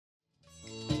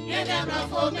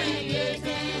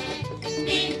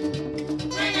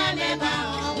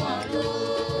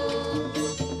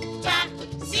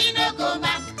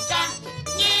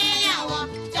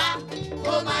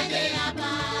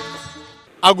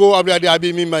Ago abrade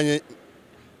abi mimbanye.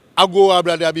 Ago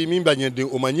abrade abi mimbanye de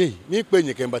Omanye. Mi pe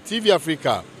nyekemba TV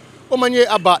Africa. Omanye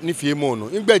aba ni fie mono.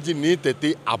 Ingbeji ni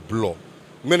tete ablo.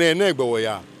 Mene ene egbe wo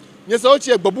ya. Nyesa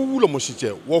ochi egbabu wulo mo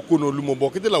shiche. Wo ko no lumo bo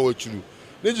kete la wo churu.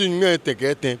 Neji nwe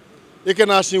tekete. Eke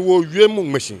na shin wo yue mu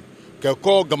machine. Ke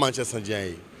ko Ga Mantse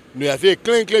sanjian. No ya fe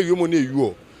clean yu mo ne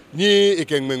yuo. Ni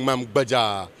eke ngmam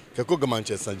gbaja. Ke ko Ga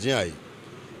Mantse sanjian.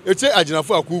 Eche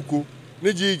ajinafo akuku.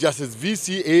 Niji Justice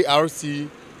Vcrac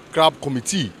Crabbe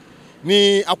Committee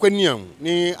ni akwaniam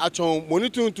ni achon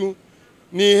monituntu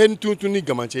ni hentuntu ni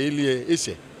Ga Mantse ilie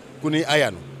ese kuni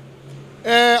ayano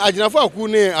ajinafo aku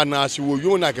ni anashi wo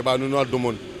yo na ke ba no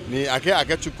adomon ni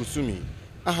ake chukusumi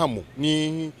ahamo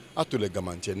ni atole Ga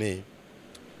Mantse ne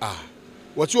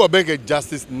wachi obenke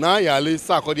Justice na yale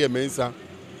sa akodi emensa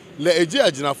le eje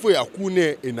ajinafo aku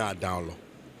ne ina downlo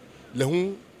le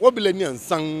hu wobile ni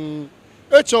ansan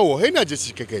echo wo heni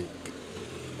ajeshi keke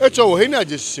echo wo heni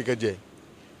ajeshi keje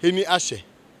heni ashe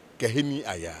ke heni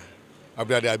aya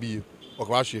abrade abi o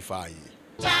ko ashe fa yi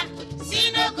cha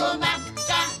sino goma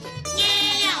cha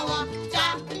nyeyawo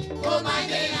cha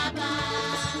Omanye aba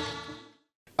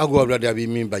ago abrade abi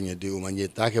mi banyede Omanye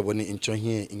ta ke boni incho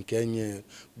hie nkenye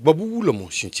gbabu wulo mo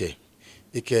shinche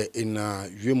ike ina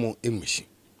wiemo emishi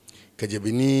keje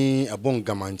bini abon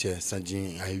Ga Mantse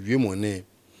sanjin ayiemo ne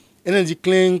energy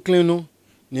clean no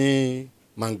ni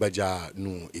mangbaja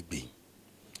nu egbe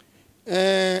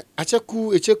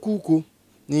echeku ko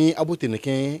ni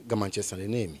aboteneke Ga Mantse sane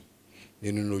nemi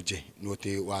ni noje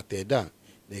note wateda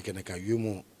ne keneka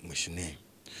yumo machine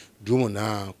dumo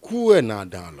na kuwe na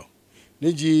dalo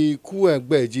niji kuwe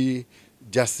gbeji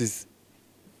Justice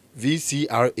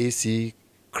Vcrac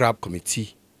Crabbe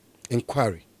Committee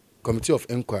of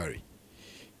Inquiry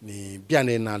ni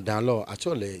biane na dalo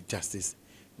achole Justice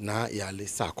na yale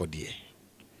sakodie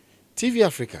TV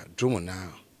Africa dromo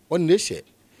na on neshe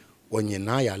onye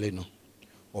na yale no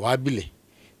o ba bile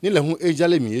ni le hu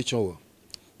ejale mi echo wo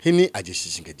hini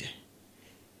ajeshishingeje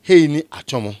hini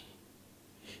atomo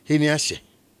hini ashe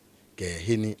ke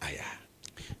hini aya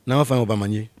na wa fa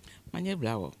Omanye manye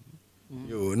brawo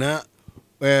yo na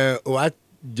o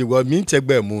jegwa mi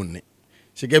ntegbe mu ne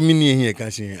shike mini ehie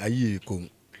kan shin ayi ko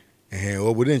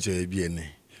obodo nche bi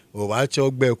ene o ba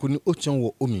cho gbe ku ni o chon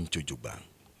wo omi nchojugba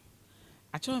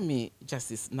acho mi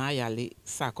Justice na yale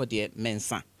sakode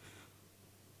mensa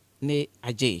ne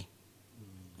aje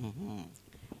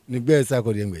ni gbe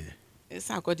sakode ngbeje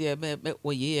sakode be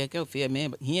oye ke ofe me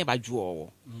hie ba ju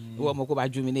owo wo mo ko ba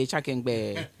ju mi ne cha ke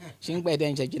ngbe shingbe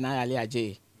de nche na yale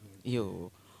aje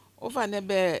yo o fa ne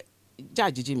be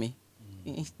judge ji mi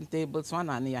nte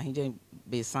Botswana ni ya hinje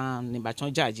be san ni ba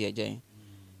chon judge eje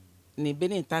ni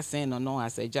Benin tasen no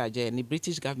as a judge ni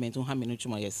British government un ha menu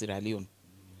chuma ye Sierra Leone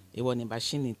e woni ba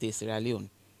shini te Sierra Leone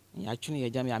ya chuni ye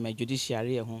jam ya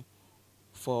judiciary ho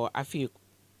for afi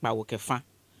pa wo kefa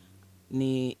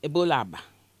ni Ebola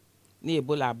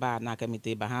ba na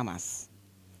kamite Bahamas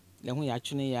le hu ya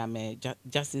chuni ya me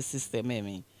justice system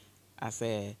me as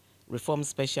a reform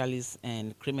specialist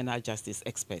and criminal justice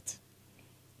expert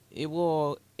e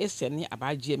wo eseni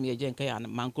abaje me je nka ya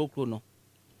mankokro no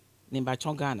ni ba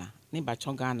chongana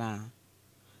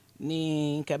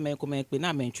ni nkeme kuma pe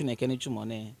na menchu na kene chumo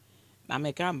ne na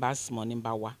meka mbas mo ni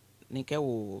bawa ni ke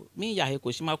wo mi ya he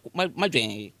ko shima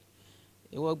madwen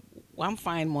it was one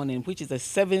fine morning which is the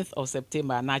 7th of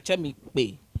September na cha mi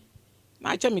pe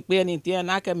ni tie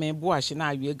na ka me bo ahye na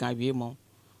awie ganwie mo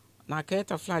na ka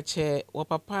ta flache wo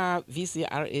papa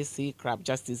Vcrac Crabbe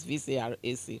Justice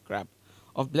Vcrac Crabbe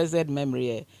of blessed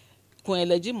memory kun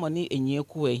eleji money enye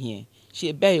ku ehie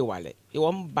she be wale e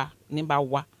won ba ni ba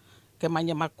wa ke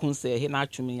manye makunse he na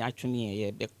atwumi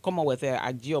ye be Commonwealth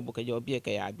agie obukeje obi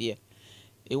ke ya bie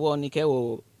e wo ni ke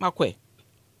o makwe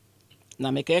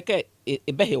na me ke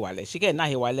be he wale she ke na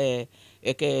he wale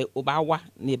e ke obawa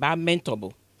ni ba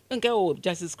mentobo nke o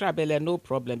Justice Crabbe no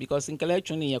problem because nkele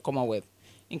atwumi ye Commonwealth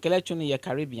nkele atwumi ye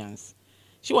Caribbeans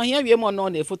she won here we mo no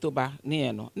na photo ba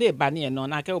ni no na ba ni no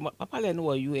na ke papa le no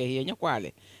wo yu e nye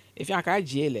kwale if you aka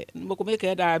jiele mboko me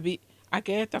ke da bi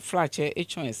aka ta flache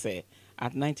echonse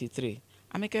at 93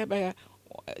 ameke be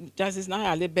Justice na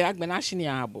yale be agbena shini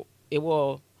abo e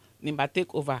wo nimba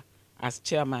take over as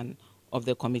chairman of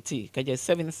the committee keje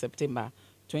 7 September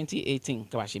 2018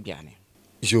 kawashi biane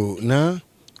jo na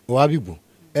wabibu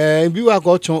Bi wa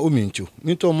ko chon omincho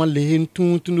mi to ma le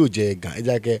tun no je gan e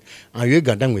ja ke anwe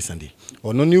Gadangme sande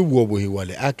ono ni wu obo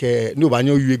hiwale ake ni oba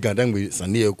nyo yue Gadangme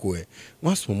sande e ko e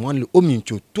won so mo le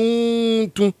omincho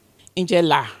tun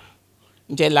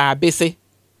njela bese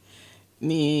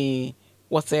ni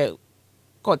wose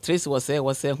ko trace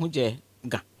wose huje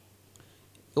gan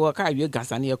wo ka yue gan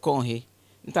sande e ko he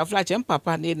nta fla chem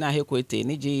papa ni na he ko ete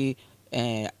ni ji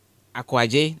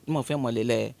akwaje mo fe mo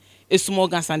lele esumo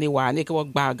gan sande wa ni ke wo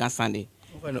gba gan sande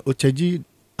o cheji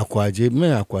akwaje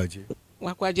me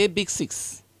akwaje big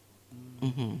 6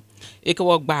 e ke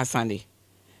wo gba sande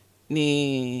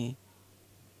ni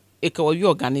e ke wo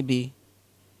yo gan ni bi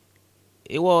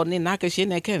e wo ni na ke she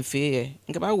na ke mfe ye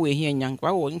nke ba wo ehia nyam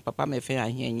ba wo papa me fe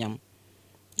ahia nyam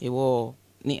e wo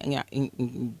ni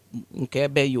nke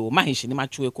be yo ma hin shi ni ma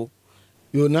chu eko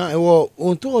yo na e wo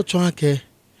on to cho ake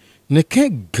ne ke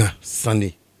ga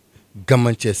sande Ga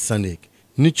Mantse sande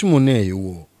ni chumo ne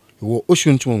yo wo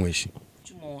oshun chumo nweshi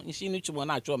chumo nshi ni chumo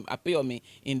na chu apay me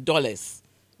in dollars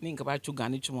ni nke ba chu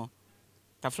gan ni chumo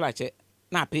ta flache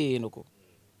na pay no ko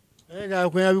ga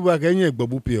ko ya bi ba ka nye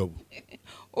gbagbu pay obu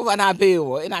over na pay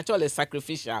wo in actually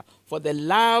sacrificial for the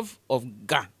love of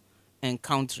Ga and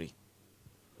country.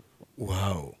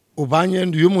 Wow. Obanye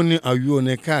ndu yomu ni ayuo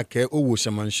ne ka ke owo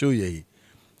shamansho ye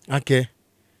ake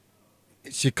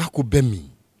shikako bemi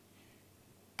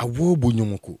awo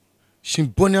bonyomoko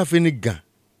shimboni afeni Ga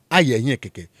aye hin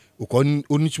keke uko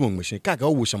onichumo ngmeshin ka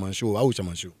owo shamansho awo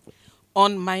shamansho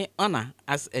On my honor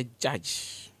as a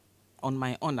judge, on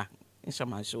my honor in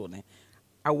shamansho ne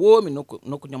awo mi no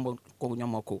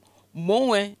nyomoko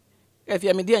monwe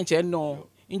efia me dia nche no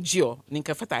njio ni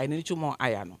nke fata ni chumo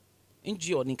aya no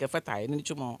njio ni nke fata ni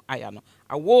chumo aya no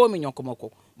awo mi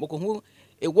nyokomoko moko hu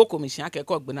ewo commission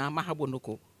akeko gbena mahabo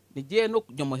noko ni je no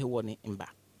nyomo hewo ni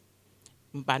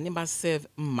mba ni ba serve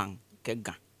man ke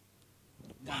Ga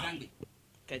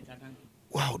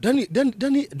wow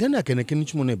dani akene keni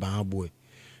chumo ne ba abo e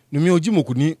no mi oji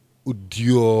moku ni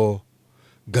odio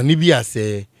gani bi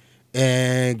ase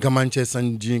Ga Mantse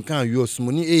sanjin kan yo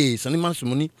sumoni sani man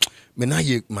sumoni me na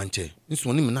ye Mantse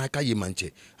nsumoni me na ka ye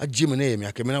Mantse aje me na ye me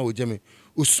akeme na oje me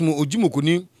osumo ojimoko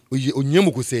ni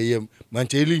onyemoko se ye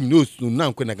Mantse eli no na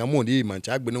nkwe na ga mo ni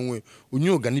Mantse agbe no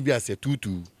onyu gani bi ase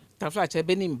tutu tafla che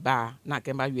benim ba na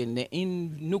kemba we ne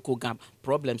in nuko gam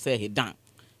problem say he dan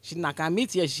she na can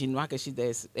meet here she no ake she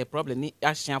there's a problem ni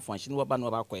asian fun she no ba no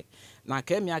ba kwe na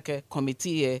kemi ake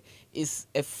committee here is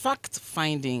a fact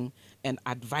finding and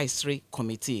advisory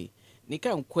committee ni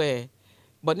kan kwe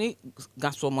but ni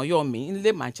gasomo yo mi in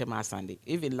le Mantse ma Sunday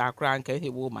even la kra nke he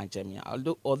wo Mantse mi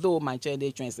although Mantse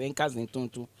dey trans en cousin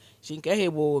tuntu she nke he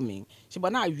wo mi she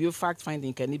but na you fact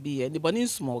finding can be any but in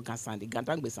small gan Sunday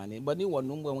Gadangme Sunday but ni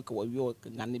wonu nwe nke wo yo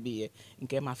gan be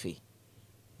nke ma fe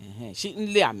she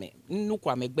nle ame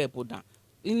nnuku ame gbe podan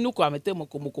nnuku ame te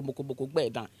moko gbe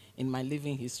dan in my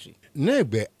living history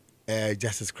negbe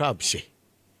Justice Crabbe she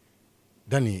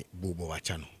dani bobo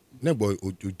wachano negbo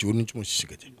ojo ni chumo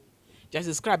shigete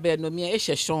Justice Crabbe no mi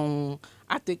esheshon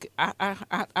atik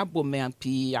abome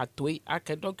ampi atoi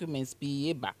ake documents pi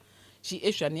eba she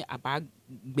eshani aba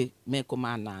gbe me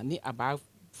komana ni aba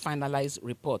finalize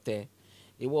report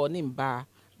ewo ni mba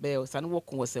be sanu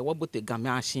wokun wose wo bote Ga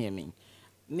machine mi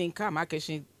ni nka ma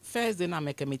keshin first day na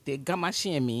me kemite Ga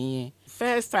machine mi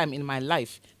first time in my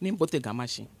life ni bote Ga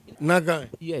machine naga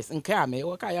yes nka ame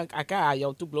wo aka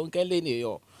ya tublo nke le ni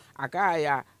yo aka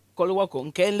ya kolwoko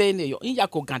nke le ni yo iya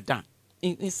ko gadan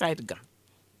inside Ga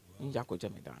nja ko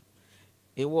jeme dan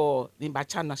ewo ni ba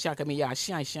chana sha kemi ya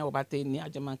shan obate ni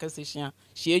ajeman kese shan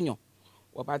shenyo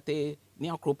obate ni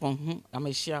akropon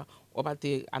ameshia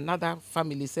obate another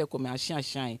family say come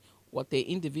shan what the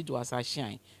individuals are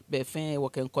shine be we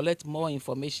can collect more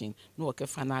information no we can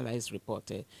finalize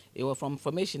report it was from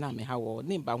information am how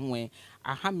ni ba hu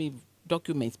ahami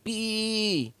documents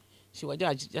p she was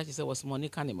just say was money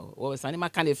animal was animal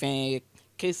kind of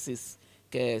cases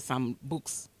some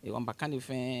books e wan ba kind of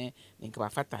ni ba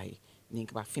fatai ni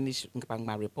ba finish ni ba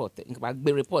ma report ni ba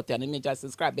gbe report and me just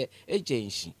subscribe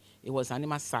agency it was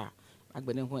animal sa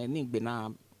agbene hu ni gbe na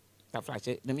ta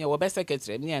flash ni me wo be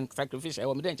secretary ni en sacrifice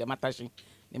wo me den matashi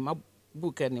ni ma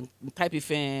book ni type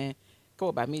ife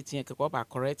ko ba meeting ko ba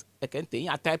correct e kan te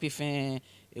ya type ife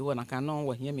e wo na kan no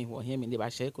wo hia mi ni ba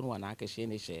share ko no na ka share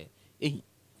ni share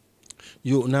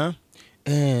yo na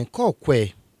ko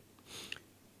kwe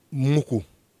muku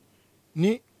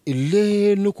ni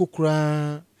ile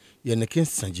nukukura ya nekin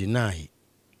sanjinai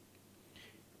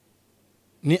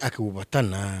ni akibubata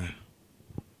na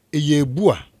eye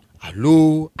bua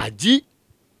alo aji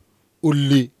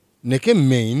ole neke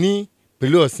meni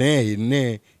pele osen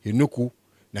ne enoku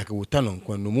na ke wotano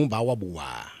nkwa no mu ba wabo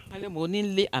wa ale mo ni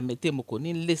le amete mo ko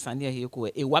ni le sani he ko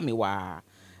e wa me wa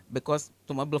because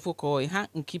to my bluff ko ha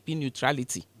keeping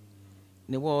neutrality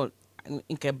ne wo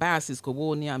nke biases ko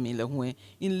wo ni ami le ho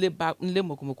in le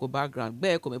mo ko background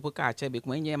be ko me po ka che be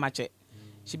ko enye ma che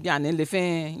shi bia ne le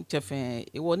fe che fe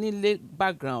e wo ni le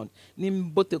background ni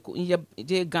bote ko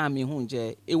je ga mi hu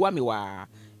je e wa me wa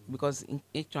because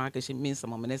e twa ka shi mean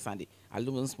some mene sande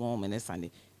alum small mene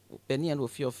sande penny and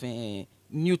of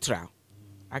neutral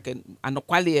ake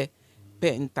anokwale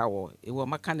pe ntawo e wo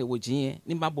maka na wo jin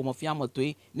ni ma bo mo fi amoto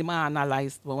ni ma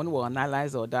analyze won wo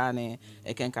analyze or da ne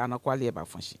e ken ka anokwale ba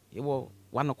function e wo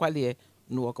anokwale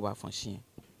no work ba function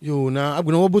yo na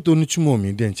agbena wo boto no chumo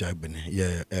mi den cha agbene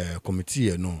ye committee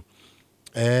ye no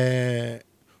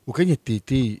o kenye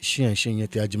tete shen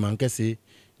yete ajiman kese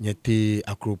yete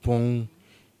akropon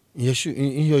yeshu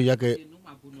inyo yake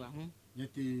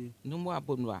yete numu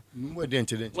abonwa numu den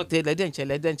chele what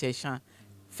le den che shan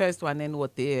first one and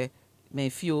what me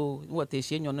feel what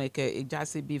she nyo no ke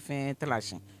jase bi fin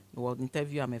telashin wo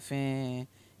interview am fin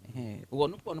wo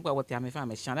no po no what am fin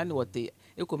am shan na what e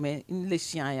ko me le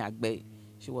shan ya gbe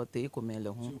she what e ko me le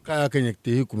ho ka kenye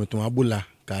te ko me ton abola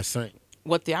ka san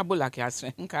what e abola ka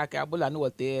san nka ka abola no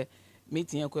what e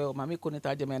meeting ko mami ko ni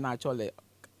ta je me na chole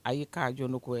ayi ka jo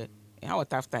no ko e how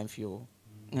tough time feel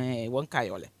won ka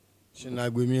yole shina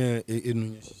gbe mi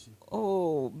enu yen sisi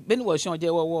oh beni wo shon je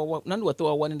wo nanu wo to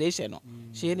wo ni de she no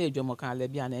she na ejomo kan le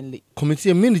bia na nle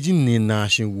committee manage ni na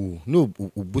shin wo no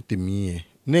obotemi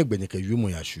na egbenye ka yumo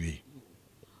ya hwe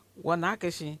wona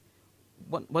akeshi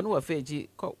bonu wo feji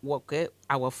wo ke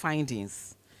our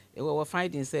findings our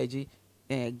findings eji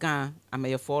Ga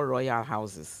amaye 4 royal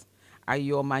houses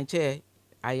ayo manche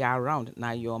aya around na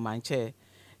ayo manche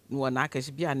ni wona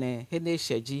akeshi bia na he na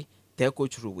sheji te ko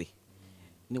churuwe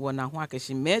ni wona ho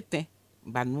akeshi mete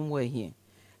ba numu ehie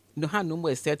no ha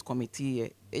numu set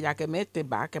committee e ya ke mete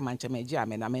ba ke manche meji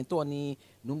ame na mento ni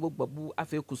numu gbabu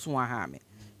afi kusun ha ame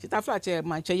chita flache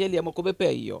manche yele mo ko be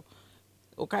pe yo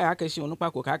o ka ya ke shi onu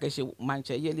pa ko ka ke shi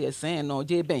manche yele sen no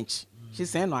je bench shi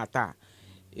sen no ata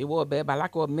e wo be ba la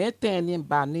ko mete ni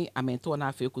ba ni amento na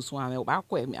afi kusun ame o ba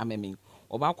ko ame mi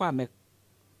o ba ko ame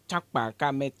chakpa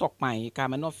ka me tokpan ka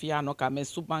me no fia no ka me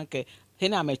subanke he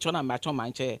na me chona ma chon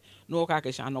manche no ka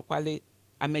ke shi anokwale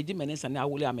ameji menesa ni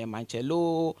awule ame manche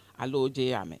lo alo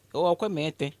je ame o kwe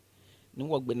mete ni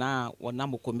wo gbe na wona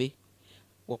mokome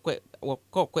wo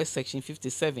ko section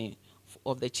 57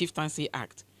 of the Chieftaincy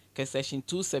Act ke section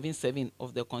 277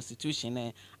 of the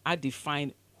Constitution I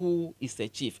define who is a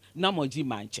chief na moji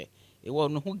manche e wo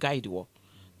no who guide wo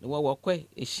ni wo kwe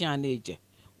ehia na eje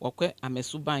wo kwe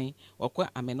amesuban wo kwe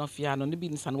amenofia no ni bi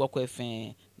nsa no wo kwe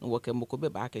fen no wo ke mokobe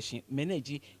ba keshi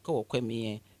meneji ko wo kwe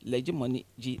me legimony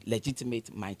ji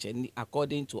legitimate manche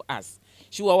according to us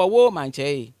she wo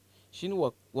manche she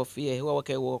no wo fear wo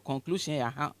ke wo conclusion ya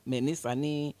ha menisa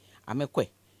ni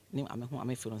amekwe ni amehu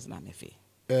ameferons na amefe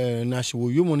na she wo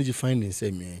yumo ni finding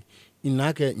say me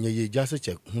inake nye jase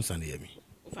check hu san ye mi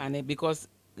fane because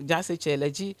jase che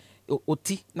legi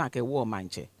oti na ke wo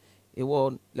manche e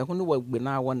wo le hu no wo gbe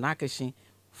na wo na keshi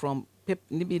from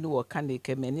ni bi no wo kan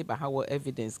ke me ni ba ha wo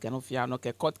evidence ke no fia no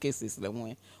ke court cases le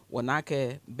hu wo na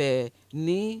ke be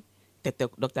ni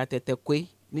Dr. Tete Kwe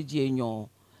ni ji enyo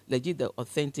legi the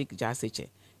authentic jaseche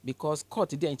because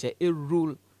court dey nche a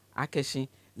rule akeshi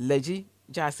legi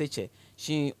jaseche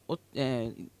shi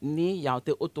ni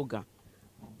yaute otoga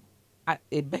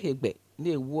ebehegbe na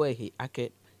ewu ehe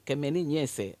ake kemeni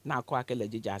nyese na akọ ake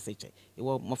legi jaseche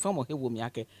iwo mo fe mo hewo mi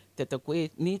ake Tete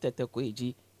Kwe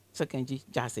ji second ji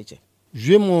jaseche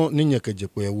jemo ni nyeke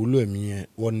jepo ewulo emi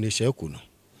won ne sheku no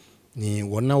ni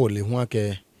wona wole hu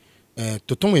ake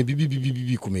toton e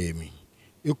bibi kuma mi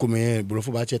ekome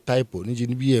brofo ba che typo ni ji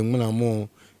ni bi enmuna mo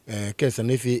kesa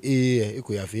na fe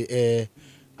eko ya fe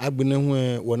agbene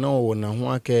hu wona hu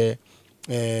ake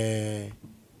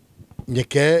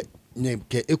nyeke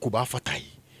eko ba fatai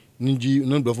ni ji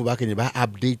no brofo ba ke ni ba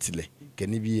update le ke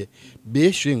ni bi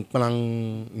be hwe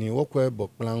nplan ni wokwe bo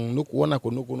plan no ko wona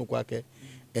ko no ko ake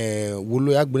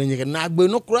wolo agbene nyeke na agbe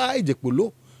no kra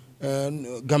ijepolo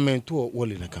government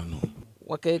wole na kanu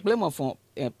wake blame of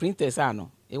printers ano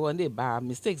it was by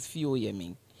mistakes few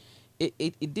yemin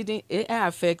it didn't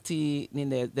affect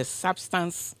the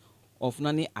substance of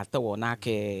nani atawo na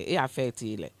ke it affect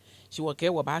ile she wake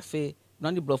wo ba fe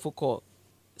nani blofo call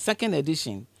second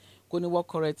edition ko ni wo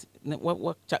correct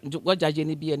what judge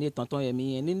ni bi ni tonton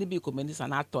yemi ni bi ko meni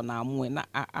sana ato na mu na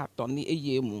ato ni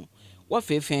eye mu wo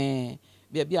fe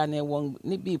bia na won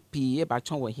ni bi pi e ba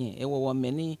chon wo hin e wo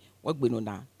meni wo gbenu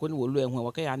na ko ni wo lo ehun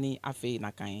wo ke ya ni afe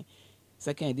na kan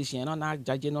second edition no na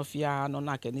judge no fia no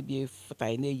na ke ni bi fata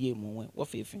na ye mu wo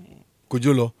fefe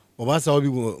kojolo o ba sa obi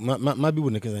ma bi wo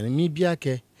ne kesa mi bia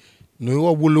ke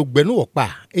no wo lo gbe no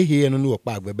pa ehe no no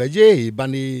pa gbe beje ba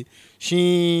ni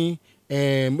shin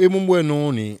emumu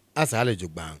eno ni asale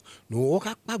jogban no wo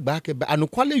ka pa gba ke anu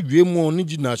kwale yue mo ni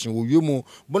jination wo yue mo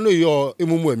bono yo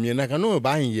emumu emi na ka no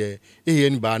ba hin ye ehe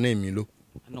ni ba na emi lo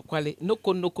anu kwale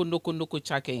noko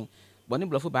checking boni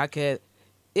blofo ba ke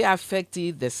it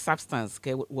affected the substance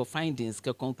ke we findings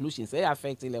ke conclusions it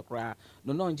affected le kra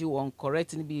no nji won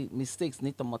correct ni be mistakes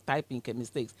ni to typing ke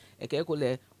mistakes e ke ko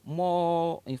le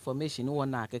more information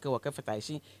won na ke wo ka fata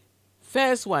shi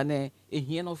first one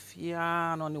ehie no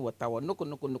fia no ni water wo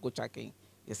noko checking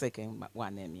the second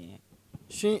one me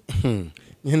shi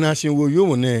ni na shi wo yo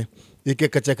mo ne ike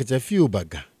kacha fi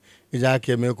obaga ija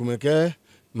ke me ku me ke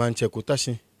manche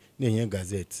kutashi ni ehie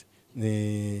gazette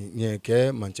ni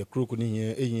ke manche crook ni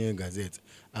ehie gazette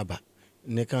aba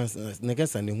ne kan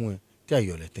sane hu ti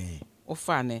ayole ten o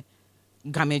fa ne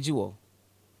gameji wo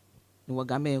ni wo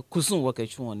game kusun wo ke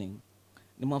chu ni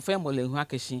mo fe mo le hu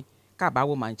akeshi ka ba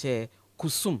wo manche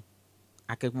kusum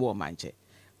akegwo manche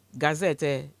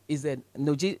gazette is a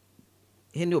noji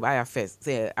hini obaya first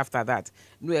say after that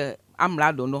no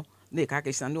amra do no ne ka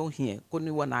keshi no hie ko ni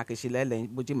wona akeshi lele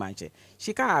boji manche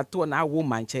shika ato na wo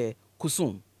manche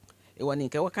kusum e woni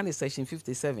ke wakani section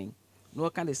 57 no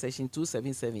wakani section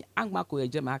 277 angma ko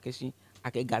eje ma akeshi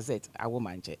ake gazette awo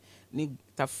manche ni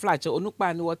ta flash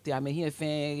onupa ni wote amehie fe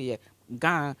ye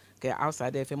gan ke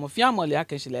outside fe mo fiamole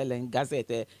akeshi lele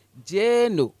gazette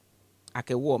jeno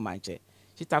ake wo manche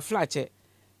chita flache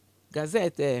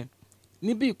gazette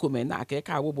ni bi kome na ake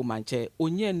ka wo bo manche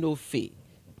onye no fe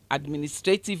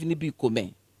administrative ni bi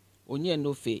kome onye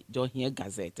no fe jo hie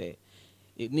gazette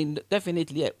ni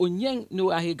definitely onye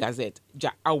no ahe gazette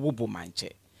ja awo bo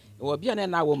manche wo bia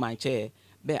na wo manche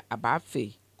be aba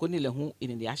fe ko ni le hu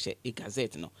ini ya she e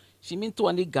gazette no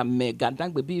shiminto ni gamme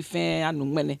gadangbe bi fe anu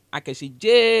mene ake shi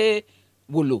je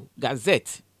wolo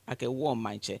gazette ake wo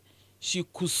manche shi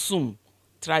kusum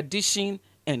tradition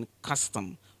and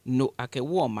custom no ake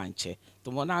wo manche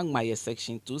to mona my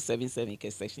section 277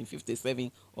 ke section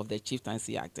 57 of the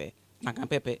Chieftaincy Act na kan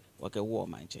pepe wake wo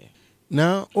manche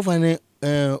na ofane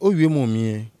owie mo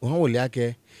mi o han wole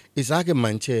ake isake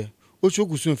manche o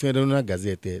chokusun fe na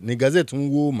gazette ni gazette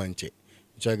wo manche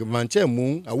chage manche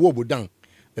mu awo obodan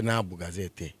na abu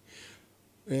gazette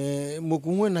mo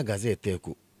ku na gazette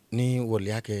ko ni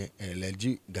wole ake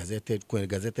leji gazette ko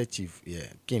gazette chief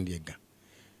kindi ga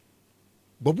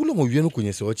babulo mo wienu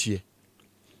kunye se ochie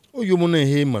oyo mo na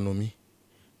he manomi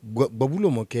babulo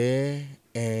mo ke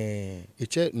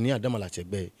eche ni adamala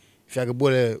chegbe fiage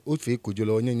bole o fe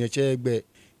kojolo onye chegbe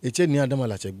eche ni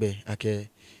adamala chegbe ake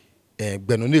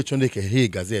gbeno na echonde ke he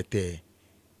gazette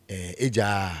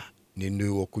eja ni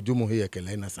no okujumo he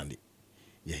ekele na sande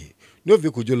ye no fe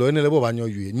kojolo ene lebo banyo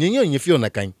yue nyenye fi ona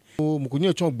kan mo kunye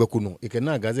echon gbekuno eke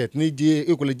na gazette ni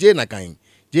je ekole je na kan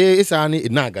je isa ni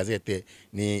na gazette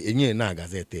ni enye na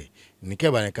gazette ni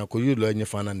ke ba kan ko yulo enye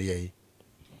fana ni ye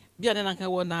bia na kan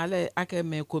wo na ale ake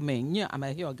me ko me nya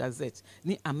amahi o gazette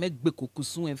ni amegbe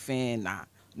kokusun efen na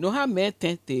no ha me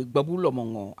tente gbabulo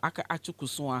mongo aka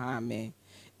achukusun ha me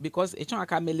because echon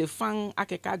aka mele fan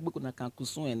ake ka gbe kuna kan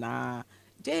kusun na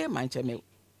je manche me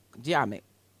je ame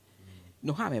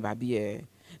no ha me ba bie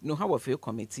no ha wo fe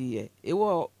committee e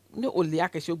wo ni oli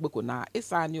ake se gbe kuna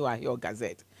isa ni o ahi o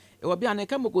gazette e wo bia na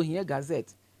kan mo ko hie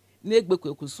gazette na egbe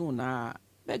kokusun na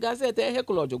be gazette he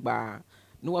kolojugba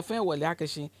no wo fe wole ake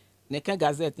shi ne kan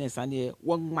gazette ne sane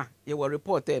won ma ye wo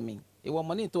report me e wo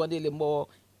money to de le mo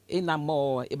ina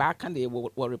mo e ba kan de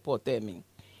wo report me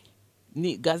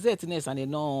ni gazette ne sane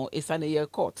no e sane ye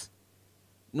court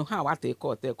no ha wa te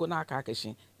court ko na aka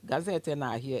keshi gazette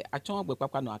na here achon gbe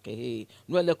papa no ake he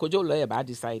no ele kojo lo e ba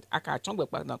decide aka achon gbe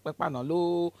papa no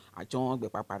lo achon gbe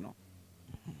papa no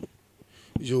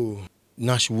yo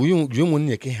nash wo mo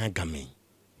ni ke ha gamen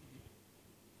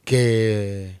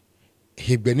ke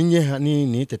hegbeni nye ha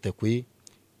ni tetekwe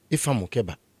ifamu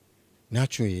keba na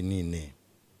atun ye ni ne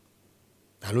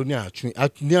alo ni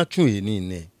atun ye ni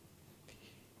ne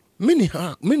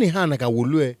mini ha na ka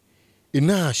wolu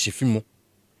ina ahifimo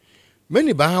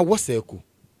many ba ha woseku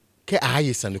ke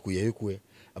aye saneku ye ku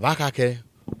aba ka ke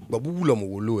gbabubulo mo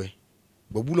wolu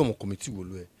gbabulo mo committee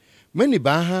wolu many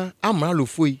ba ha amra lo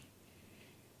foi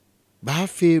ba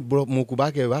fe bro mo ku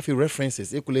ba ke ba fe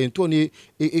references ekule nto ni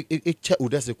che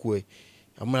udase ku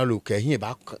amra lo ke hin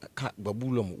ba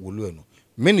gbabulo mo wolu no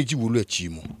many ji wolu achi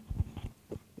mo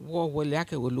wo wole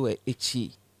ake wolu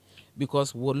echi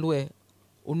because wolu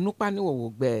onupa ni wo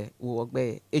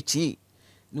gbe echi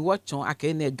ni wo chon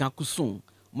ake ne gan kusun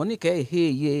Monica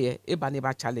hey eba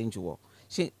never challenge wo.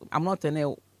 She I'm not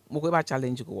an Mokeba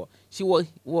challenge go. She was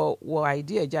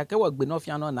idea Jack work be no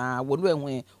fiano na wo no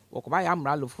when wo buy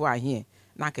amra for here.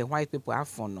 Na ke white people have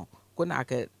fun no. Ko na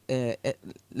ke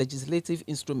legislative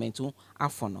instrument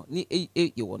have fun no. Ni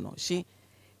you no. She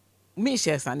me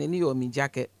shares and ni o mi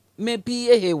jacket. Me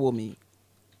pie he wo mi.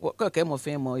 What came of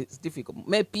fame is difficult.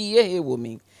 Me pie wo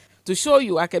me to show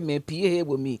you I can me pie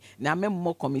wo me na me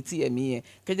more committee me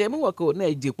ke je me work na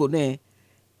ejepo na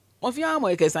o fi am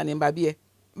e kesa ni mbabie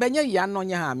benye ya no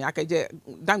nya ha me akaje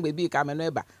dangbe bi ka me no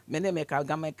eba me ne me ka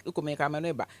gama ko me ka me no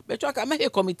eba be cho ka me he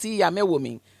committee ya me wo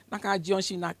me na ka jion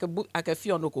shi na ka bu aka fi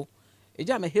onoko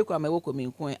eja me he ko me wo ko me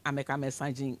nko ameka me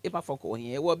sanjin eba foko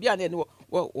he wo bia na ni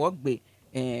wo gbe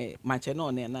manche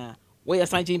no na wo ya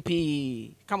sanjin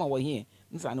pi kama wo here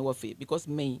nsa no wo fe because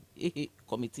me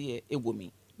committee e wo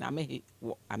me na me he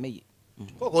wo ameye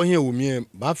ko here wo me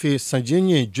ba fe sanjin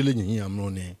yen dwele nyi amro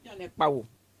ne ya ne pawo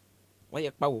wo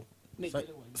ye pawo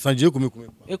sanjin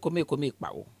ekome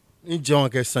pawo nje won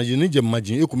ke sanjin ni je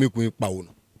magin ekome pawo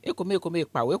no ekome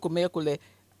pawo ekole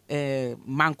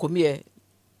mankomie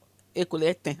ekole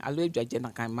eten alo edwaje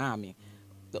na kan maami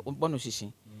bono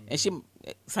shishin enshi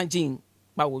sanjin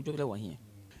pawo dwele wo here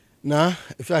na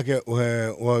if I get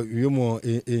you more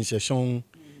in session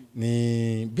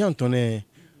ni bientone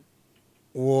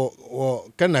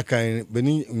wo kanaka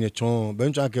beni nyechon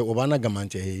bencho ake obana Ga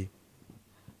Mantse he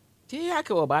ti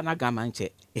ake obana Ga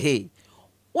Mantse hey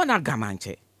wana Ga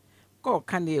Mantse ko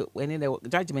kane when the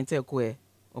judgment ekwe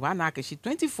obana ake shi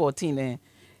 2014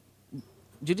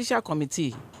 judicial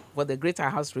committee for the Greater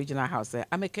House Regional House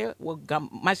ameke wo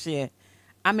mashe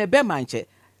amebe Mantse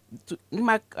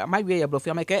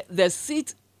the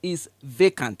seat is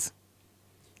vacant.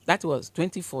 That was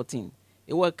 2014.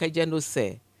 It was Kajano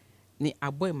say ni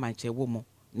aboy Mantse womo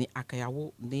ni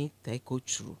akayawo ni take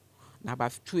true. Na ba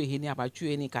tue he ni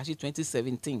abatue ni kashi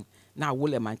 2017 na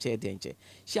wole Mantse denje.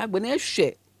 She agbene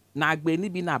hwe na agbeni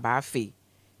bi na ba afe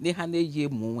ni ha na ye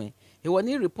muwe. He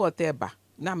woni report eba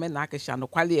na me na akesha no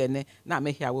kwale ene na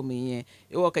me hia wo me yen.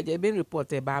 E wo kaje be report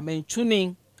eba men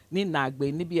tuning ni na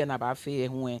agbe ni bi na ba fe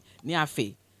ho ni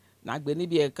afe na agbe ni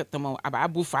bi katomo aba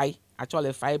abu fai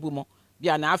achole fai bu mo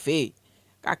bia na afe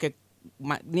ka ke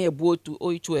ni ebu otu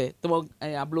oichwe to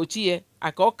ablochi ye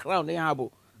aka crown ni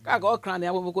abo ka ga crown ni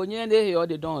abo ko nye ne he o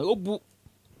de don obu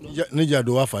ni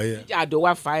jado wa fai jado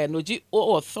wa fai no ji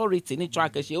authority ni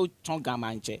track she o ton Ga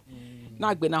Mantse na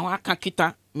agbe na ho aka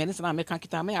kita me ni na me kan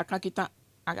kita me aka kita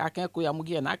aka ko ya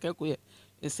mugi na aka ko ye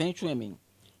essential me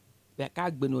ka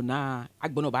agbeno na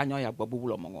agbeno ba nyo ya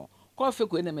gbogbulo mo ko fe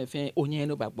ko ene me fe onye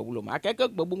no ba gbogbulo mo akeke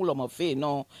gbogbulo mo fe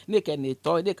no ne ke ne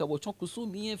to ne ke wo chon kusu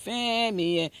mi fe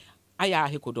mi aya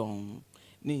hekodon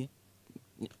ni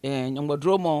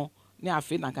nyomodro mo ni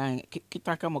afi na kan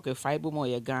kita ka mo ke faibu mo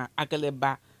ye gan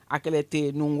akele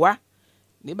te nunwa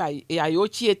ni ba ya yo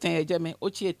chi eten eje me o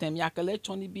chi eten mi akele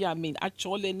chon ni bi amin a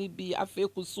chole ni bi afi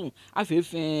kusun afi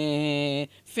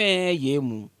fe ye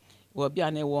mu wo bi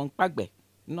ane won pagbe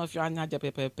no fi anya je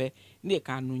pepepe ni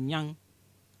ka nu nyan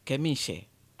kemishe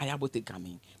ayabote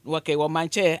gamin no ke wo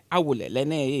Mantse awole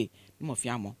lene ni mo fi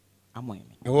amo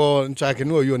emi wo nchake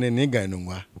no yo ne ni gan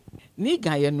nwa ni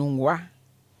gan ye nwa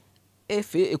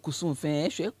efe ekusun fe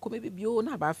ehwe ko be bi o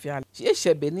na ba fi ala se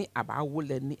shebe ni aba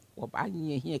wole ni oba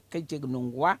yin hin keje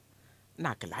nwa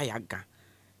na kala ya gan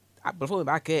abofo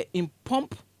ba ke in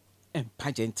pomp and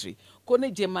pageantry ko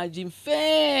ne je imagine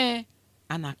fe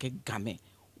anake game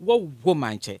wo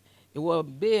Mantse e wo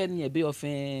be ni e be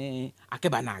ofin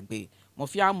akeba na agbe mo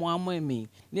fi amo emi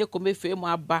ni ko me fe mo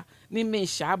aba ni me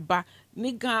sha aba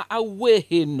ni gan awe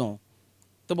he no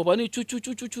to bobo ni chu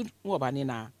wo ba ni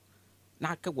na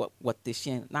ke what the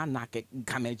shen na ke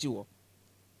gameji wo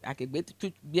ake gbe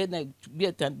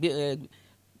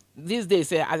these days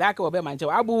say alaka wo be Mantse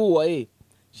abu wo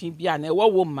shi bia na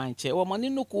wo Mantse wo mo ni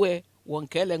nuku wo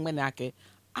nkele ngme na ake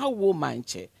awo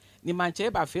Mantse ni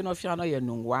Mantse ba fe no fia no ye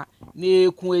nwa na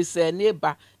ekun ese ne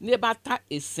ba ta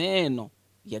esen no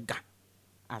ye ga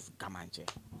as Ga Mantse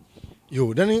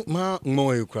yo dani ma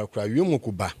mo e kra wi mo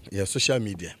ko ba ye social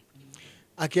media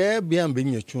ake bia mbe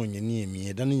nyechu onye ni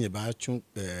emi dani nye ba chu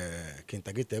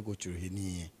kentagete ko churu he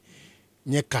ni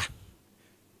nyeka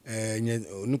nye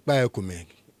nupa ekome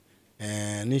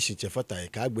ni shi chefata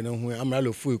ka agbe na hu amra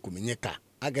lo fu ekome nyeka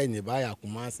aga nye ba ya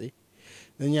kumase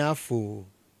nya afo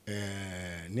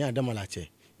ni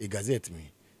adamalache e gazette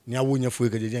mi ni awonye fu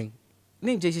egejejen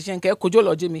ni je shishen ke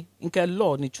kojoloji mi nke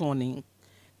law ni chuni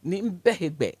ni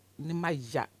mbehegbe ni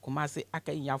maya kumase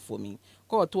aka nya fo mi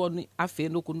ko to ni afe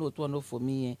no ku no to no fo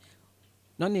mi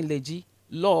no ni leji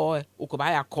law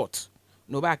okuba ya court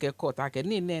no ba ke court ake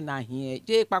ni ne na hie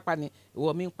je papa ni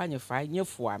wo mi nkwanye fa nye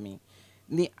fo ami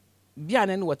ni bia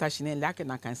na ni wata shine lake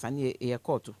na kansa ni e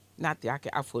court na te ake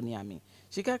afoni ami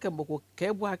shika ke mboko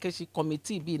ke bu ake shi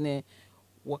committee bi ne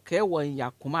wo ke won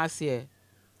ya kumase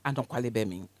anonkwale be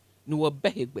mi ni wo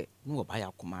behegbe ni wo ba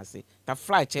ya kumase ta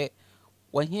fly che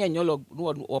wo hie nyolo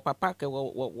wo papa ke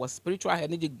wo spiritual he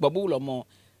ni gbobu lo mo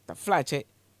ta fly che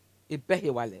e behe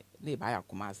wale ni ba ya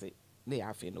kumase ni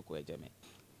ya fe no ko ejeme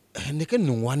ne ke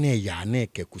nwane ya ne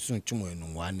ke kusun tumo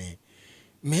nwane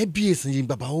maybe esin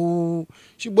baba o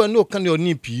shigbo no kan yo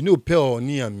ni pi no pe o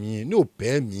ni ami no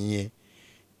pe mi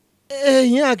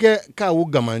yin ke ka wo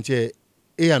Ga Mantse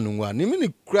anunwa ni mi ni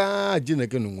kra je ne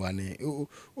ke nwane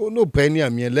o no pe ni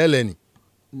ami lele ni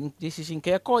decision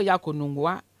ke ko ya ko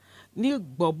nunwa ni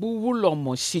gbobu wulo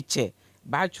mo shiche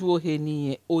ba chu ohe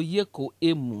ni oye ko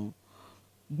emu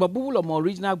gbobu wulo mo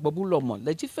original gbobu wulo mo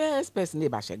le first person ni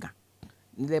ba shega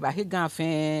le ba he gan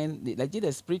fen le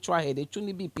the spiritual head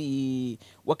chuni bp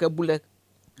wakabule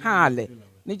hale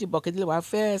ni ji bokedi wa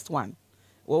first one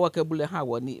wo wakabule ha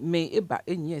wo ni me eba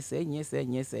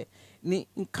enyese ni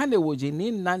nkane woje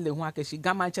ni nan le hu akeshi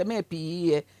Ga Mantse me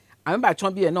pi ameba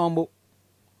chon bi e no mo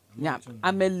nya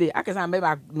amele akesa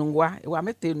ameba nungwa wa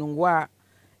mete nungwa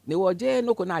ni woje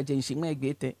no ko na ajenshi me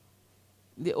gbete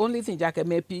the only thing jake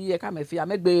me pi ka me fi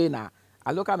amegbe na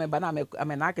aloka me bana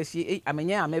me na keshi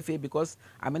amenye amefe because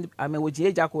ame woji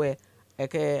ejako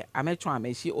eke ametwa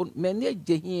ameshi me ne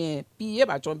jehie pi e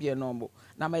ba chon bi no mo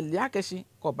na me lia keshi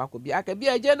ko ba ko bi ake bi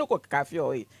eje no ko kafe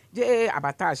o je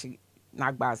abatashi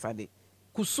na gba asade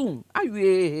kusun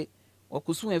aye o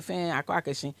kusun efen akwa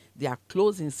keshi they are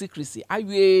close in secrecy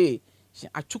aye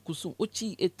achukusun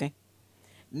ochi eten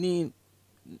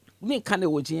ni kane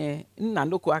woji na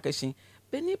no ko akeshi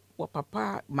beni wo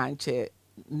papa Mantse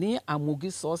ni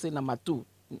amugi source number 2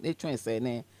 ne twense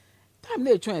ne time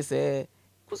ne twense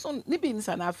kusun ni bi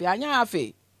nsa na afi anya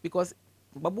afi because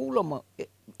gbabulo mo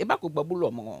e ba ko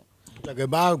gbabulo mo take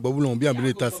ba gbabulo bi am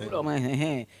ni tase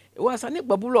wa sa ni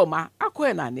gbabulo ma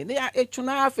akọ na ni ya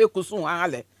etuna afi kusun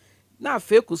ale na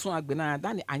afi kusun agbe na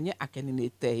dani anye akeni ne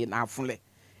te na afunle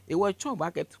e wo chon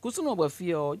ba ke kusun no ba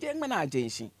fi o je ngme na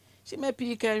ajenshi shi me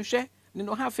pi ke nhwe ni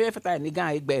no ha fe feta ni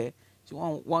gan egbe ti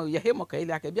won ye he mo ka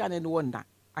ile ake bia ne no na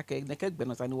ake ne ke gbe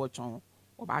no sa ni wo chon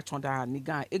o ba chon da ni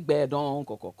gan egbe don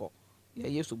kokoko ye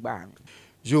Yesu gba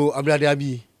jo ablade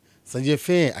abi sanje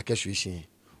fe akehwehwe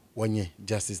wonye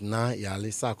justice na ya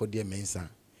le sa ko de mensa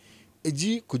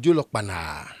eji kojo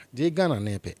lokpana je Ghana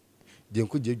na epe je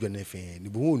nko je dwane fe ni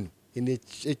buhunu ene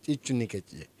etuni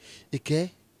keje ike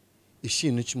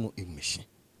ishi no chimo emeshi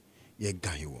ye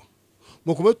gan yo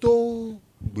mokometo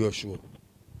gbe osho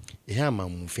eha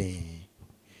mamufe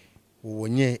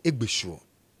wonye egbesho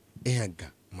eha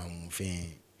Ga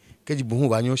mamufe keji buhu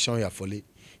ba nyo shan ya fole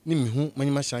ni mihu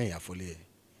manyima shan ya fole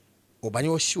obanye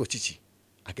wo shi ochichi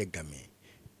ake game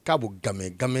kabo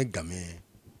game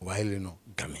wa hele no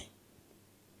game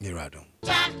ni radon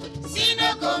cha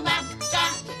sino goma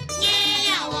cha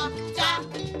nyeyawo cha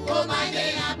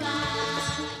Omanye aba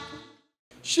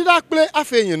shida kple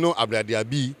afenye no ablade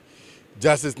abi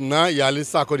justice na yali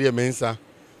sakodi mensa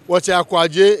wacha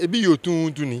akwaje ebi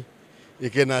yotuntu ni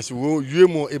ike na siwo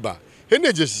yuemo eba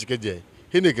heneje shikeje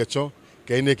henekecho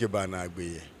ka eneke ba na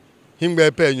agbe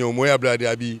himgbe pe nyo mo ablade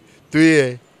abi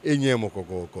toye enye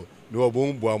mokokoko no bo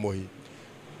mbu amohi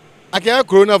ake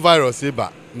coronavirus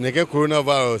eba neke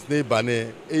coronavirus ne ba ne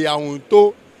eyahun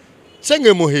to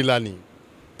chenge mohilani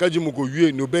kajimuko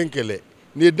yue no benkele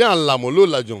ne dan lamolo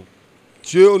lajon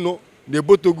tie ono ne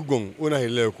botogugon ona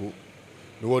hileko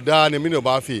no woda ne mi no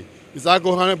ba fi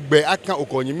isako han gbe aka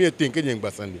okonyi mi eten kenye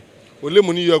ngbasande ole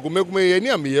mu ni yeko mekume ye ni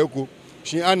ami yeko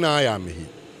shin ana ya mehi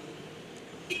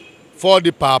for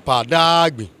the papa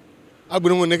dagbi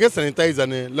agbere won ne ke sanitizer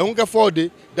ne le hun ke for the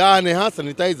da ne ha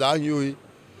sanitizer ahyo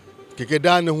keke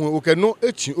da ne hu oke no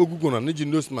echi ogugo na ne ji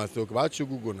nose mask o ke ba chi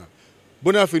ogugo na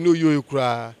bona fe no yo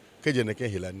kura keje ne ke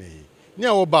hila ne ni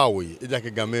awo ba wo ye eja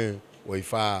ke game wo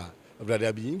ifa abrade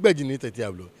abi ngbaji ni tete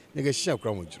ablo ne ke sha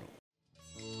kura mo jiro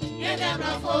ye dem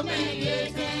na fo me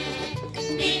ye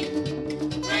ni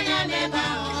when I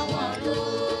never